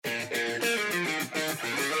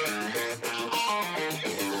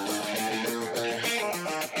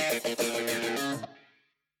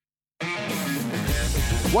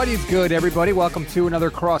What is good, everybody? Welcome to another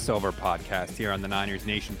crossover podcast here on the Niners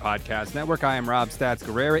Nation Podcast Network. I am Rob Stats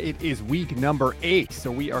Guerrera. It is week number 8, so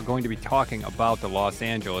we are going to be talking about the Los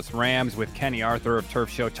Angeles Rams with Kenny Arthur of Turf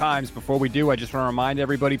Show Times. Before we do, I just want to remind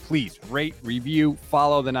everybody, please rate, review,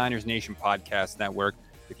 follow the Niners Nation Podcast Network.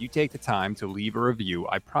 If you take the time to leave a review,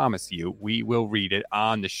 I promise you we will read it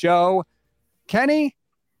on the show. Kenny,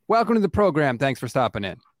 welcome to the program. Thanks for stopping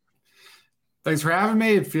in. Thanks for having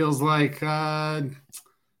me. It feels like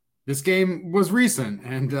this game was recent,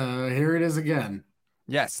 and here it is again.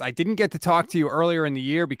 Yes, I didn't get to talk to you earlier in the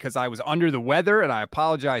year because I was under the weather, and I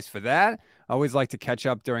apologize for that. I always like to catch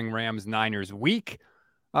up during Rams-Niners week.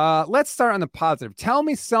 Let's start on the positive. Tell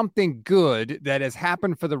me something good that has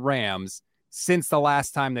happened for the Rams since the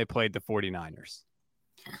last time they played the 49ers.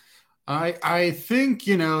 I think,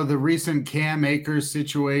 the recent Cam Akers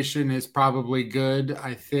situation is probably good.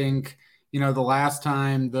 I think, the last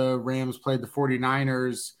time the Rams played the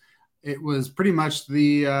 49ers, it was pretty much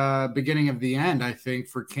the beginning of the end, I think,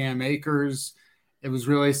 for Cam Akers. It was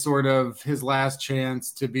really sort of his last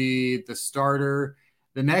chance to be the starter.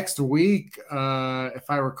 The next week, if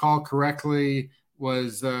I recall correctly,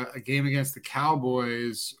 was a game against the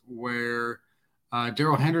Cowboys where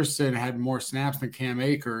Darrell Henderson had more snaps than Cam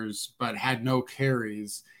Akers, but had no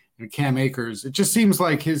carries. And Cam Akers, it just seems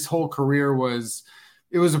like his whole career was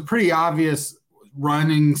a pretty obvious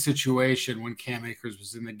running situation when Cam Akers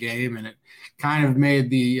was in the game, and it kind of made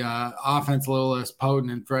the offense a little less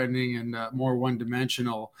potent and threatening and more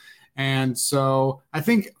one-dimensional. And so I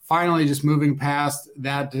think finally just moving past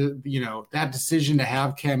that, that decision to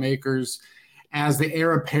have Cam Akers as the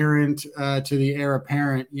heir apparent to the heir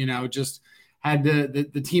apparent, just had to,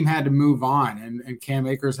 the team had to move on, and Cam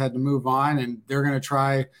Akers had to move on, and they're going to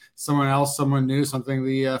try someone else, someone new, something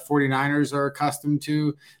the 49ers are accustomed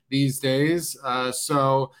to these days.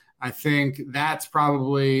 So I think that's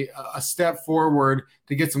probably a step forward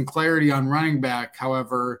to get some clarity on running back.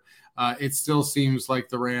 However, it still seems like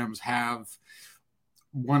the Rams have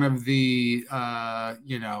one of the,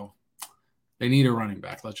 they need a running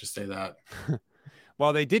back. Let's just say that.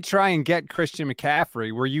 Well, they did try and get Christian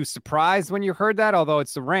McCaffrey. Were you surprised when you heard that? Although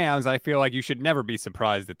it's the Rams, I feel like you should never be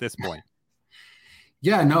surprised at this point.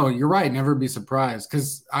 Yeah, no, you're right. Never be surprised.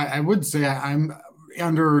 Because I would say I'm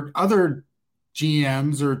under other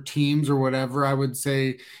GMs or teams or whatever, I would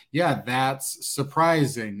say, yeah, that's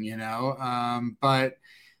surprising, but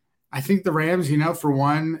I think the Rams, for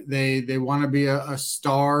one, they want to be a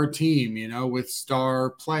star team, with star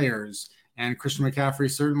players. And Christian McCaffrey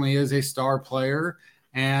certainly is a star player.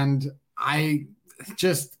 And I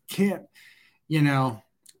just can't, to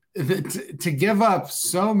give up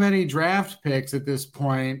so many draft picks at this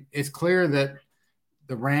point, it's clear that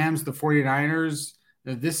the Rams, the 49ers,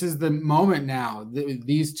 this is the moment now.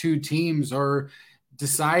 These two teams are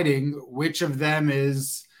deciding which of them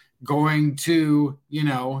is going to,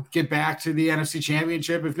 get back to the NFC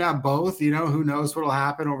Championship, if not both. Who knows what will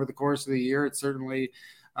happen over the course of the year. It's certainly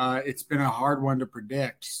it's been a hard one to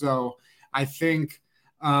predict. So I think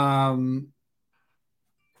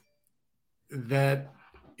that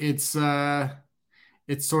it's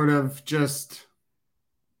sort of just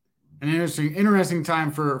an interesting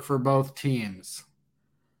time for both teams.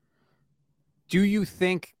 Do you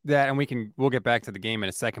think that, and we'll get back to the game in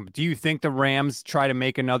a second, but do you think the Rams try to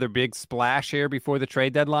make another big splash here before the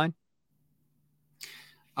trade deadline?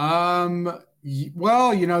 Well,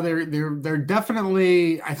 they're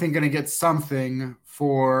definitely, I think, going to get something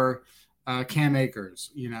for Cam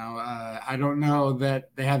Akers. I don't know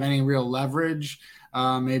that they have any real leverage.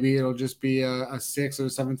 Maybe it'll just be a 6th or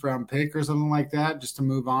 7th round pick or something like that just to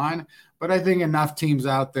move on. But I think enough teams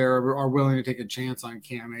out there are willing to take a chance on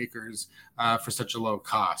Cam Akers for such a low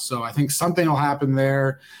cost. So I think something will happen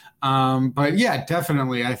there. But yeah,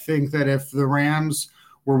 definitely. I think that if the Rams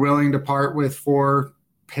were willing to part with 4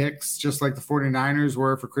 picks, just like the 49ers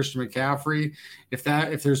were for Christian McCaffrey, if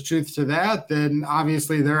there's truth to that, then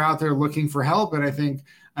obviously they're out there looking for help. And I think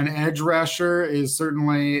an edge rusher is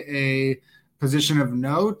certainly a position of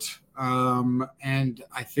note. And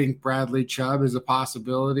I think Bradley Chubb is a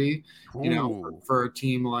possibility, for a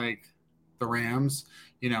team like the Rams,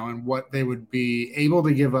 and what they would be able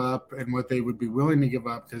to give up and what they would be willing to give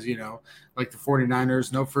up. Because, like the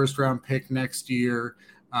 49ers, no first round pick next year.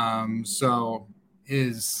 So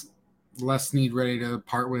is Les Snead ready to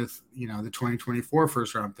part with, the 2024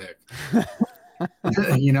 first round pick?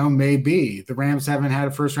 Maybe. The Rams haven't had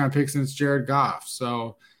a first round pick since Jared Goff.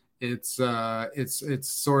 So it's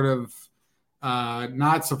sort of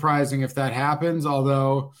not surprising if that happens.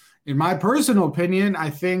 Although, in my personal opinion,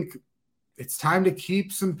 I think it's time to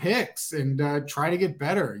keep some picks and try to get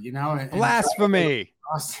better, Blasphemy.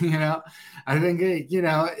 You know, I think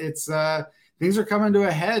it's things are coming to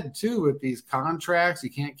a head too with these contracts.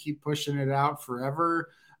 You can't keep pushing it out forever.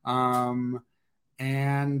 And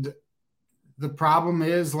the problem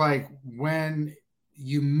is like when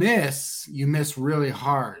you miss really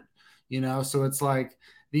hard, so it's like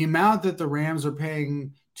the amount that the Rams are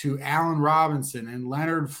paying to Allen Robinson and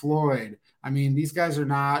Leonard Floyd. I mean, these guys are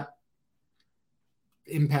not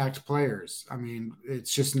impact players. I mean,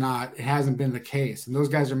 it's just not, it hasn't been the case. And those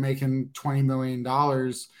guys are making $20 million,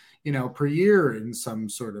 per year in some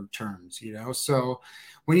sort of terms, So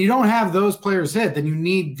when you don't have those players hit, then you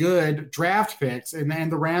need good draft picks.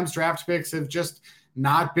 And the Rams draft picks have just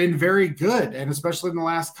not been very good. And especially in the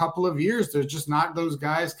last couple of years, there's just not those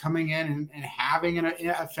guys coming in and having an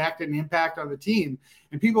effect and impact on the team.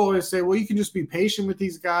 And people always say, well, you can just be patient with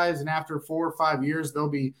these guys. And after 4 or 5 years, they'll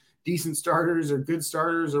be decent starters or good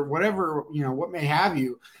starters or whatever, what may have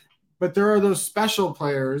you. But there are those special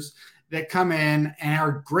players that come in and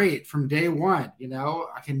are great from day one.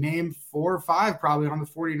 I can name 4 or 5 probably on the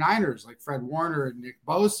 49ers, like Fred Warner and Nick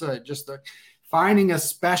Bosa. Just finding a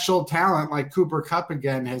special talent like Cooper Kupp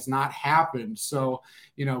again has not happened. So,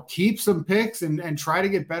 keep some picks and try to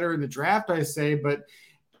get better in the draft, I say. But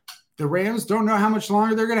the Rams don't know how much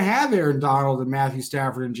longer they're going to have Aaron Donald and Matthew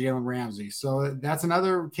Stafford and Jalen Ramsey. So that's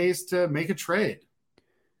another case to make a trade.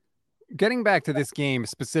 Getting back to this game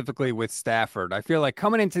specifically with Stafford, I feel like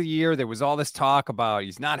coming into the year, there was all this talk about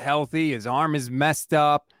he's not healthy, his arm is messed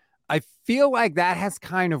up. I feel like that has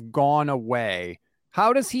kind of gone away.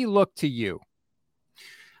 How does he look to you?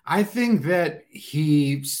 I think that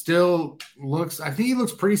he still looks,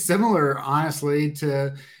 pretty similar, honestly,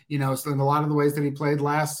 to, in a lot of the ways that he played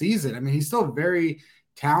last season. I mean, he's still a very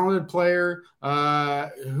talented player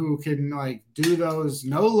who can do those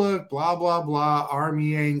no look, blah, blah, blah,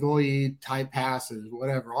 army angle type passes,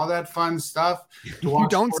 whatever, all that fun stuff. You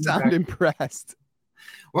don't sound impressed.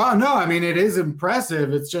 Well, no, I mean, it is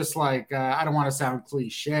impressive. It's just like, I don't want to sound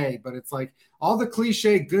cliche, but it's like all the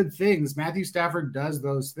cliche good things. Matthew Stafford does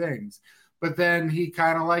those things, but then he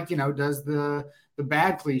kind of does the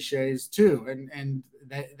bad cliches too. And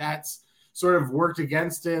that's sort of worked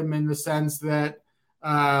against him in the sense that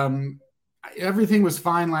everything was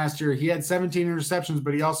fine last year. He had 17 interceptions,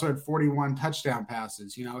 but he also had 41 touchdown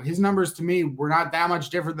passes. His numbers to me were not that much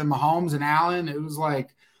different than Mahomes and Allen. It was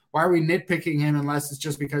like, why are we nitpicking him unless it's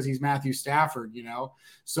just because he's Matthew Stafford,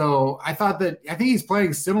 So I think he's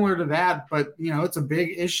playing similar to that, but, it's a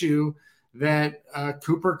big issue that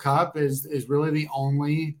Cooper Kupp is really the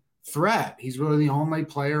only threat. He's really the only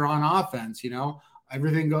player on offense,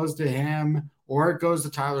 Everything goes to him or it goes to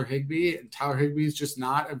Tyler Higbee. And Tyler Higbee is just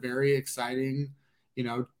not a very exciting,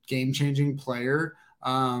 game-changing player.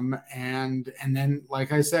 And then,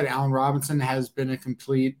 like I said, Allen Robinson has been a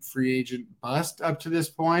complete free agent bust up to this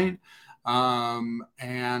point.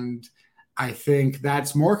 And I think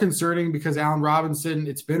that's more concerning because Allen Robinson,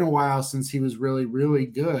 it's been a while since he was really, really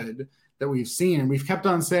good that we've seen. And we've kept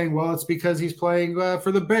on saying, well, it's because he's playing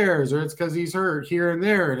for the Bears or it's because he's hurt here and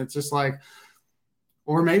there. And it's just like,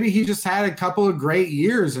 or maybe he just had a couple of great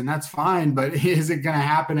years and that's fine, but is it going to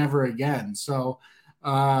happen ever again? So,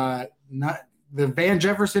 the Van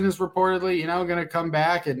Jefferson is reportedly, going to come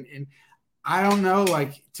back. And I don't know,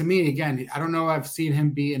 to me, again, I don't know. I've seen him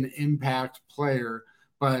be an impact player,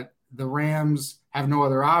 but the Rams have no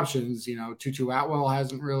other options. Tutu Atwell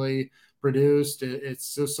hasn't really produced.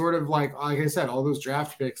 It's just sort of like I said, all those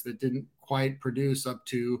draft picks that didn't quite produce up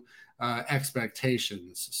to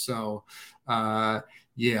expectations. So, I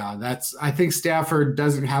think Stafford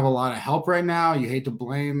doesn't have a lot of help right now. You hate to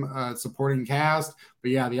blame supporting cast, but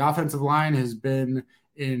the offensive line has been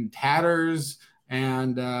in tatters,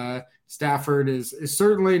 and Stafford is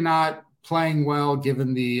certainly not playing well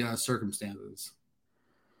given the circumstances.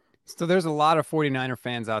 So there's a lot of 49er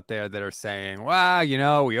fans out there that are saying,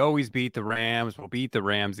 well, we always beat the Rams. We'll beat the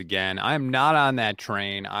Rams again. I'm not on that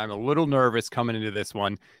train. I'm a little nervous coming into this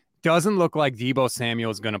one. Doesn't look like Deebo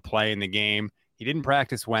Samuel is going to play in the game. He didn't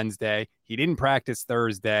practice Wednesday. He didn't practice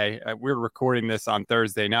Thursday. We're recording this on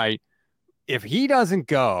Thursday night. If he doesn't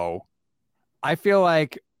go, I feel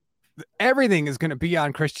like everything is going to be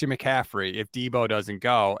on Christian McCaffrey if Deebo doesn't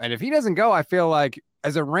go. And if he doesn't go, I feel like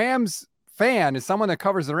as a Rams fan, as someone that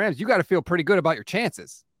covers the Rams, you got to feel pretty good about your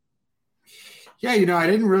chances. Yeah, I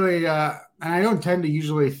didn't really, and I don't tend to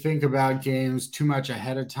usually think about games too much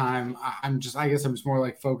ahead of time. I guess I'm just more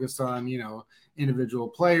like focused on, individual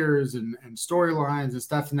players and storylines and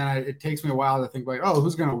stuff. And then it takes me a while to think like, oh,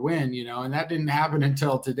 who's going to win, and that didn't happen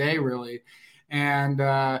until today, really. And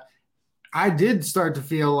I did start to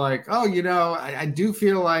feel like, oh, I do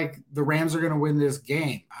feel like the Rams are going to win this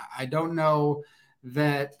game. I don't know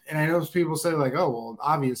that, and I know people say like, oh, well,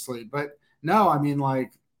 obviously, but no, I mean,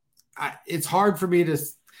 like, it's hard for me to,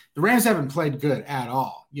 the Rams haven't played good at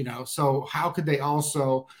all, so how could they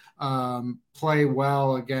also play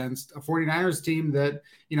well against a 49ers team that,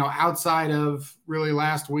 outside of really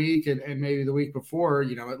last week and maybe the week before,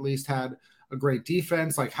 at least had a great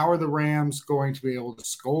defense. Like, how are the Rams going to be able to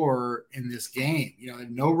score in this game?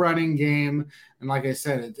 No running game. And like I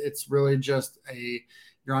said, it's really just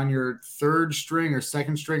you're on your third string or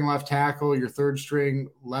second string left tackle, your third string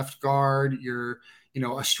left guard, you're,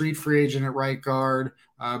 a street free agent at right guard.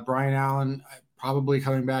 Brian Allen probably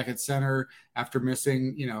coming back at center after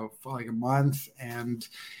missing, for like a month. And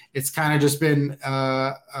it's kind of just been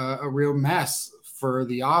a real mess for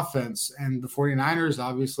the offense. And the 49ers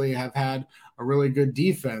obviously have had a really good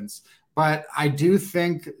defense. But I do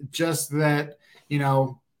think just that,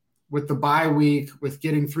 with the bye week, with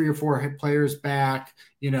getting 3 or 4 players back,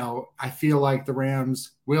 I feel like the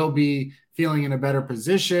Rams will be feeling in a better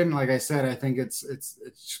position. Like I said, I think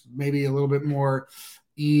it's maybe a little bit more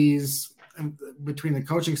ease between the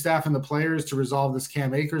coaching staff and the players to resolve this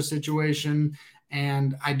Cam Akers situation.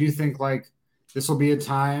 And I do think like this will be a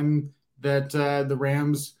time that the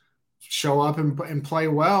Rams show up and play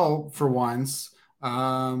well for once.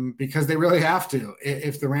 Because they really have to.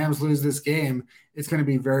 If the Rams lose this game, it's going to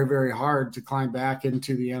be very, very hard to climb back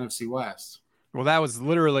into the NFC West. Well, that was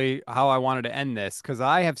literally how I wanted to end this, because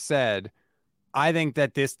I have said I think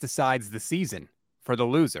that this decides the season for the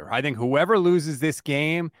loser. I think whoever loses this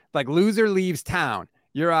game, like loser leaves town.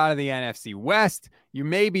 You're out of the NFC West. You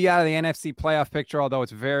may be out of the NFC playoff picture, although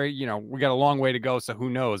it's very, we got a long way to go, so who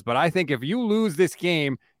knows. But I think if you lose this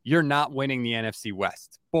game, you're not winning the NFC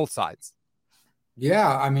West, both sides.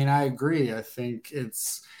 Yeah, I mean, I agree. I think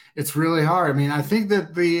it's really hard. I mean, I think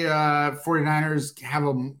that the 49ers have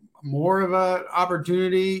more of an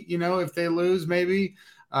opportunity, if they lose, maybe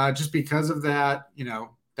just because of that,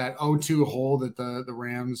 that 0-2 hole that the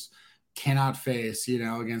Rams cannot face,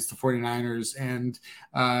 against the 49ers.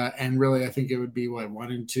 And really, I think it would be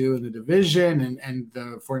 1-2 in the division, and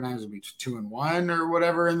the 49ers would be 2-1 or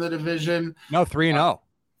whatever in the division. No, 3-0.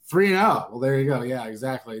 3-0. Well, there you go. Yeah,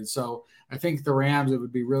 exactly. And so I think the Rams, it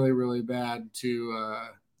would be really, really bad to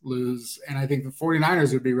lose. And I think the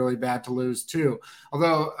 49ers would be really bad to lose too.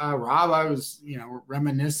 Although, Rob, I was,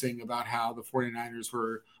 reminiscing about how the 49ers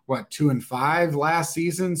were, 2-5 last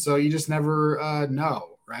season. So you just never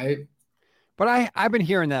know, right? But I've been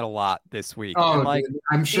hearing that a lot this week. Oh,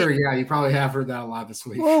 I'm sure. Yeah, you probably have heard that a lot this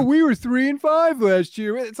week. Oh, we were 3-5 last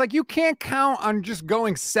year. It's like you can't count on just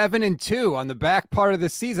going 7-2 on the back part of the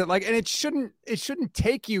season. Like, and it shouldn't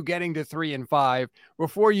take you getting to 3-5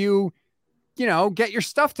 before you get your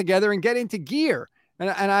stuff together and get into gear.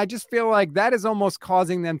 And I just feel like that is almost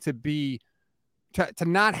causing them to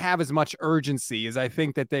not have as much urgency as I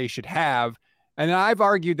think that they should have. And I've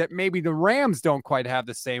argued that maybe the Rams don't quite have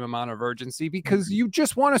the same amount of urgency because you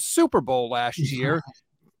just won a Super Bowl last year.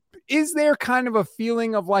 Is there kind of a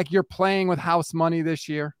feeling of like you're playing with house money this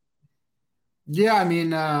year? Yeah, I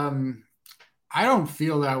mean, I don't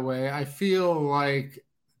feel that way. I feel like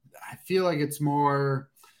it's more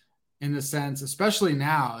in the sense, especially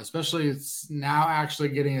it's now actually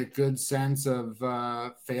getting a good sense of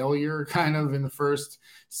failure kind of in the first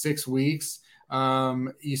 6 weeks.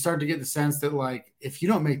 You start to get the sense that like, if you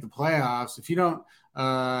don't make the playoffs, if you don't,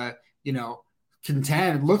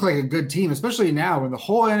 contend, look like a good team, especially now when the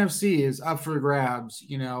whole NFC is up for grabs,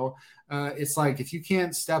 it's like, if you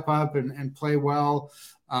can't step up and play well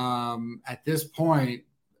at this point,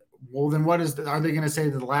 well, then are they going to say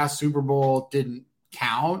that the last Super Bowl didn't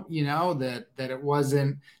count, that it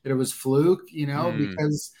wasn't, that it was fluke,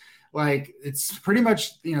 because like, it's pretty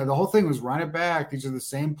much, the whole thing was run it back. These are the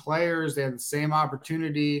same players. They had the same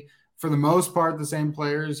opportunity for the most part, the same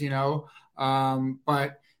players,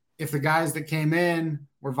 but if the guys that came in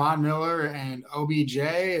were Von Miller and OBJ,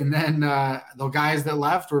 and then the guys that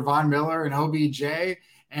left were Von Miller and OBJ,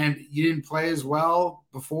 and you didn't play as well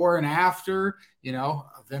before and after,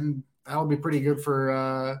 then that'll be pretty good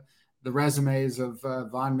for the resumes of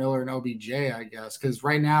Von Miller and OBJ, I guess. Because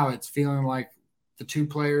right now it's feeling like the two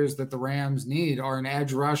players that the Rams need are an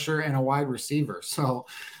edge rusher and a wide receiver. So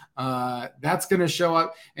that's going to show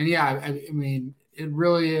up. And yeah, I mean, it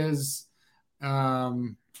really is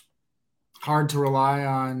hard to rely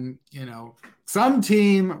on, some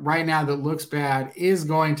team right now that looks bad is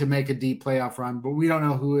going to make a deep playoff run, but we don't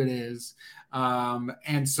know who it is.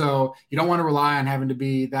 And so you don't want to rely on having to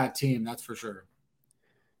be that team. That's for sure.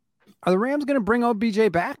 Are the Rams going to bring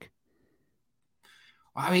OBJ back?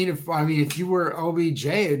 I mean, if you were OBJ,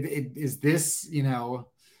 is this, the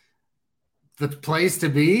place to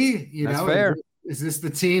be? That's fair. is this the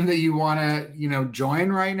team that you want to, join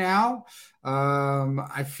right now?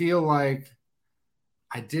 I feel like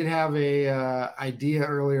I did have a idea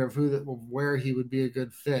earlier of where he would be a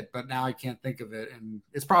good fit, but now I can't think of it. And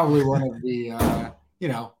it's probably one of the,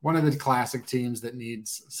 one of the classic teams that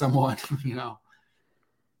needs someone,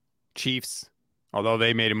 Chiefs, although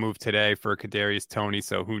they made a move today for Kadarius Toney,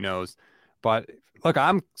 so who knows? But look,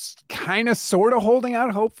 I'm kind of sort of holding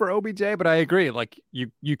out hope for OBJ, but I agree. Like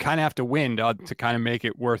you kind of have to win to kind of make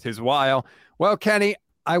it worth his while. Well, Kenny,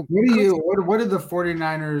 what are the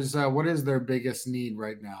 49ers? What is their biggest need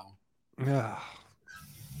right now?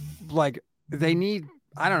 Like they need,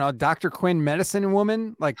 I don't know, Dr. Quinn medicine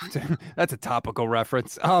woman. Like that's a topical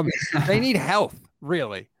reference. They need health,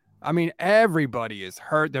 really. I mean, everybody is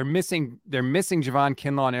hurt. They're missing Javon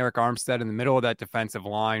Kinlaw and Eric Armstead in the middle of that defensive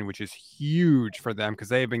line, which is huge for them because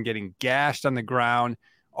they have been getting gashed on the ground.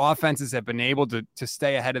 Offenses have been able to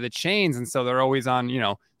stay ahead of the chains, and so they're always on,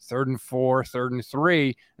 3rd and 4, 3rd and 3,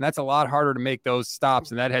 and that's a lot harder to make those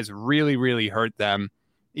stops, and that has really, really hurt them.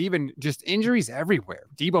 Even just injuries everywhere.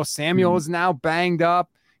 Deebo Samuel is now banged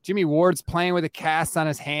up. Jimmy Ward's playing with a cast on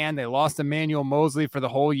his hand. They lost Emmanuel Mosley for the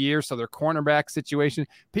whole year, so their cornerback situation.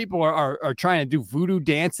 People are trying to do voodoo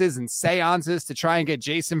dances and seances to try and get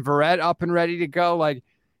Jason Verrett up and ready to go. Like,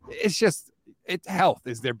 it's health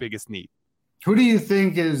is their biggest need. Who do you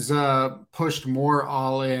think is pushed more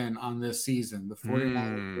all in on this season, the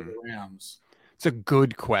 49ers or the Rams? It's a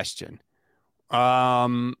good question.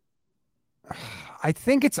 I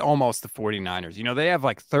think it's almost the 49ers. They have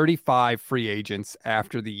like 35 free agents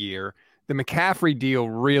after the year. The McCaffrey deal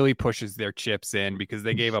really pushes their chips in because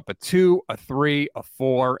they gave up a 2, a 3, a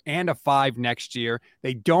 4, and a 5 next year.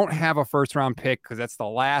 They don't have a first-round pick because that's the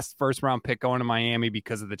last first-round pick going to Miami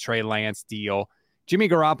because of the Trey Lance deal. Jimmy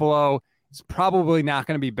Garoppolo is probably not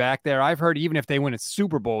going to be back there. I've heard even if they win a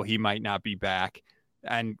Super Bowl, he might not be back.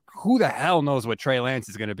 And who the hell knows what Trey Lance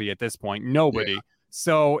is going to be at this point? Nobody. Yeah.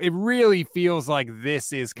 So it really feels like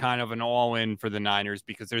this is kind of an all-in for the Niners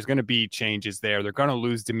because there's going to be changes there. They're going to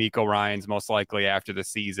lose DeMeco Ryans most likely after the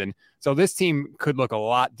season. So this team could look a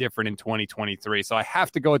lot different in 2023. So I have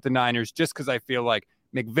to go with the Niners just because I feel like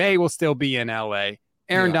McVay will still be in LA.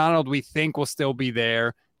 Aaron Donald, we think, will still be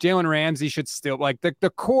there. Jalen Ramsey should still, like the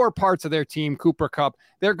core parts of their team, Cooper Kupp,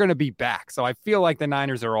 they're going to be back. So I feel like the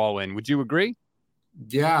Niners are all in. Would you agree?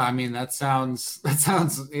 Yeah, I mean, that sounds,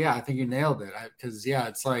 yeah, I think you nailed it. Because,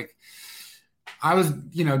 it's like I was,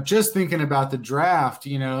 just thinking about the draft,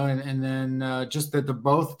 and then just that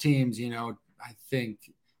both teams, I think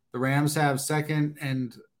the Rams have 2nd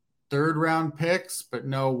and 3rd round picks, but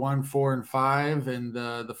no 1, 4, and 5. And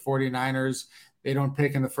the 49ers, they don't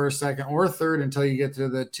pick in the 1st, 2nd, or 3rd until you get to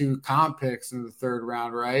the 2 comp picks in the 3rd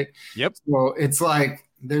round, right? Yep. So it's like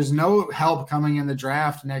there's no help coming in the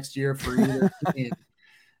draft next year for either team.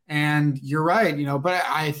 And you're right, but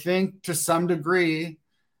I think to some degree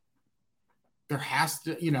there has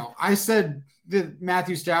to, I said that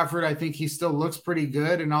Matthew Stafford, I think he still looks pretty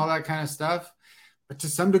good and all that kind of stuff. But to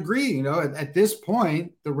some degree, at this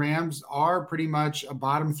point, the Rams are pretty much a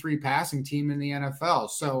bottom 3 passing team in the NFL.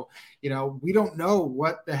 So, we don't know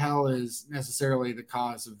what the hell is necessarily the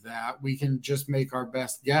cause of that. We can just make our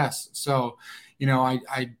best guess. So,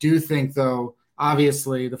 I do think, though,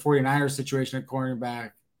 obviously the 49ers situation at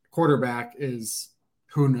quarterback is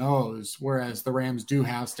who knows, whereas the Rams do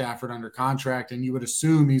have Stafford under contract, and you would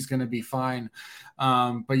assume he's going to be fine.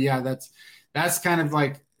 But, yeah, that's kind of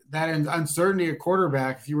like – that uncertainty at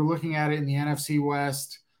quarterback. If you were looking at it in the NFC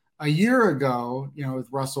West a year ago, with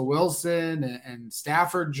Russell Wilson and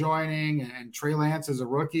Stafford joining and Trey Lance as a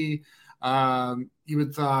rookie, you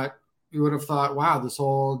would have thought, wow, this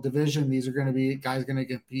whole division, these are going to be guys going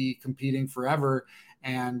to be competing forever.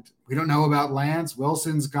 And we don't know about Lance.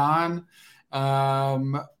 Wilson's gone.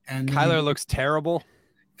 And Kyler looks terrible.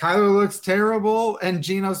 And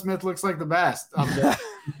Geno Smith looks like the best of them.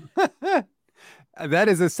 That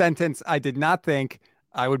is a sentence I did not think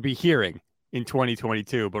I would be hearing in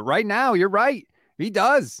 2022. But right now, you're right. He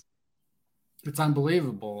does. It's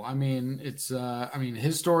unbelievable. I mean,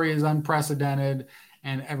 his story is unprecedented,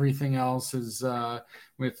 and everything else is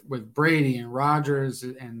with Brady and Rodgers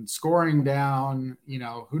and scoring down.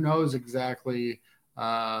 Who knows exactly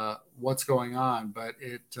what's going on, but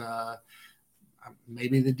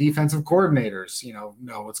maybe the defensive coordinators,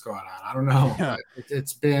 know what's going on. I don't know. Yeah.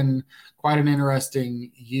 It's been quite an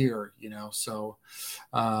interesting year, So,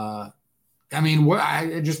 I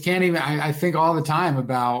just can't even. I think all the time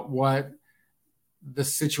about what the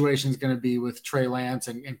situation is going to be with Trey Lance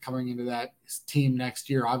and coming into that team next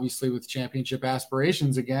year, obviously with championship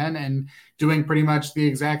aspirations again, and doing pretty much the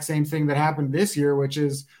exact same thing that happened this year, which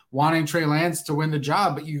is wanting Trey Lance to win the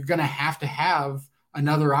job, but you're going to have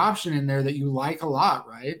another option in there that you like a lot,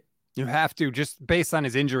 right? You have to, just based on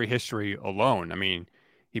his injury history alone. I mean,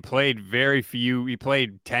 he played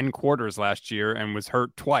 10 quarters last year and was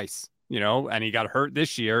hurt twice, and he got hurt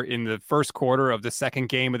this year in the first quarter of the second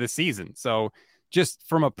game of the season. So just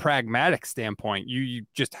from a pragmatic standpoint, you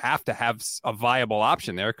just have to have a viable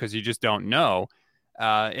option there because you just don't know.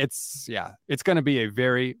 It's going to be a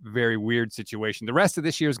very, very weird situation. The rest of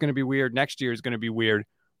this year is going to be weird. Next year is going to be weird.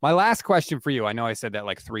 My last question for you, I know I said that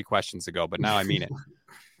like 3 questions ago, but now I mean it.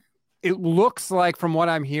 It looks like from what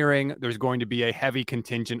I'm hearing, there's going to be a heavy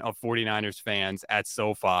contingent of 49ers fans at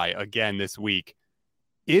SoFi again this week.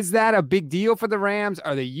 Is that a big deal for the Rams?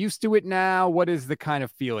 Are they used to it now? What is the kind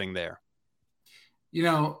of feeling there?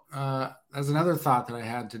 That's another thought that I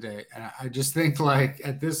had today. And I just think like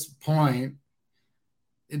at this point,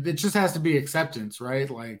 it just has to be acceptance, right?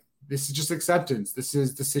 Like this is just acceptance. This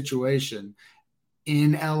is the situation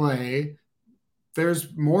in LA.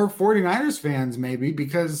 There's more 49ers fans maybe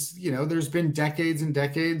because, there's been decades and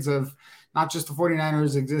decades of not just the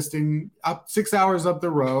 49ers existing up 6 hours up the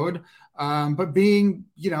road, but being,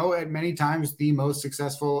 at many times the most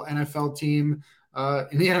successful NFL team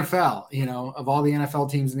in the NFL, of all the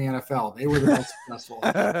NFL teams in the NFL, they were the most successful.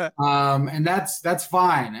 And that's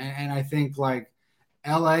fine. And I think like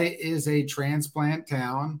LA is a transplant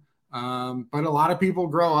town, but a lot of people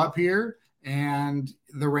grow up here, and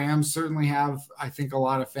the Rams certainly have, I think, a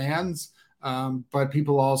lot of fans, but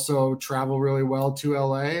people also travel really well to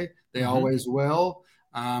LA. They always will.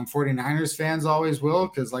 49ers fans always will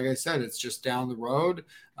because, like I said, it's just down the road.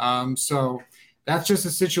 So that's just a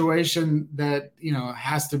situation that,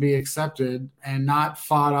 has to be accepted and not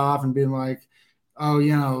fought off and being like,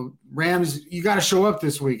 oh, Rams, you got to show up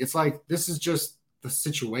this week. It's like, this is just the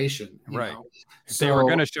situation. Right. If they were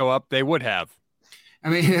going to show up, they would have. I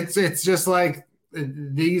mean, it's just like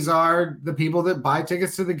these are the people that buy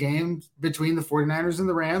tickets to the game between the 49ers and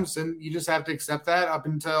the Rams, and you just have to accept that up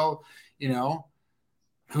until,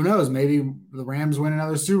 who knows, maybe the Rams win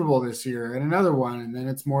another Super Bowl this year and another one. And then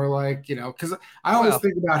it's more like, because I always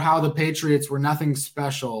think about how the Patriots were nothing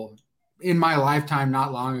special in my lifetime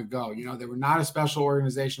not long ago. They were not a special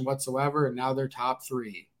organization whatsoever, and now they're top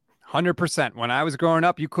 3. 100%. When I was growing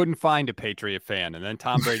up, you couldn't find a Patriot fan, and then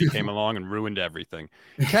Tom Brady came along and ruined everything.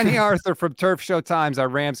 Kenny Arthur from Turf Show Times, our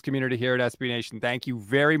Rams community here at SB Nation. Thank you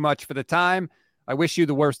very much for the time. I wish you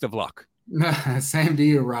the worst of luck. Same to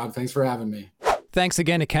you, Rob. Thanks for having me. Thanks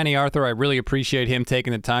again to Kenny Arthur. I really appreciate him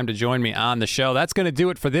taking the time to join me on the show. That's going to do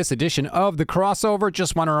it for this edition of The Crossover.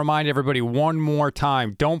 Just want to remind everybody one more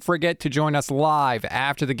time, don't forget to join us live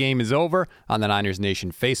after the game is over on the Niners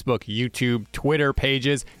Nation Facebook, YouTube, Twitter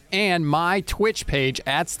pages, and my Twitch page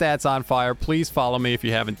at Stats on Fire. Please follow me if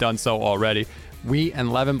you haven't done so already. We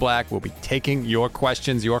and Levin Black will be taking your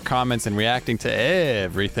questions, your comments, and reacting to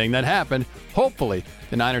everything that happened. Hopefully,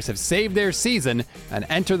 the Niners have saved their season and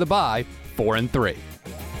enter the bye 4-3.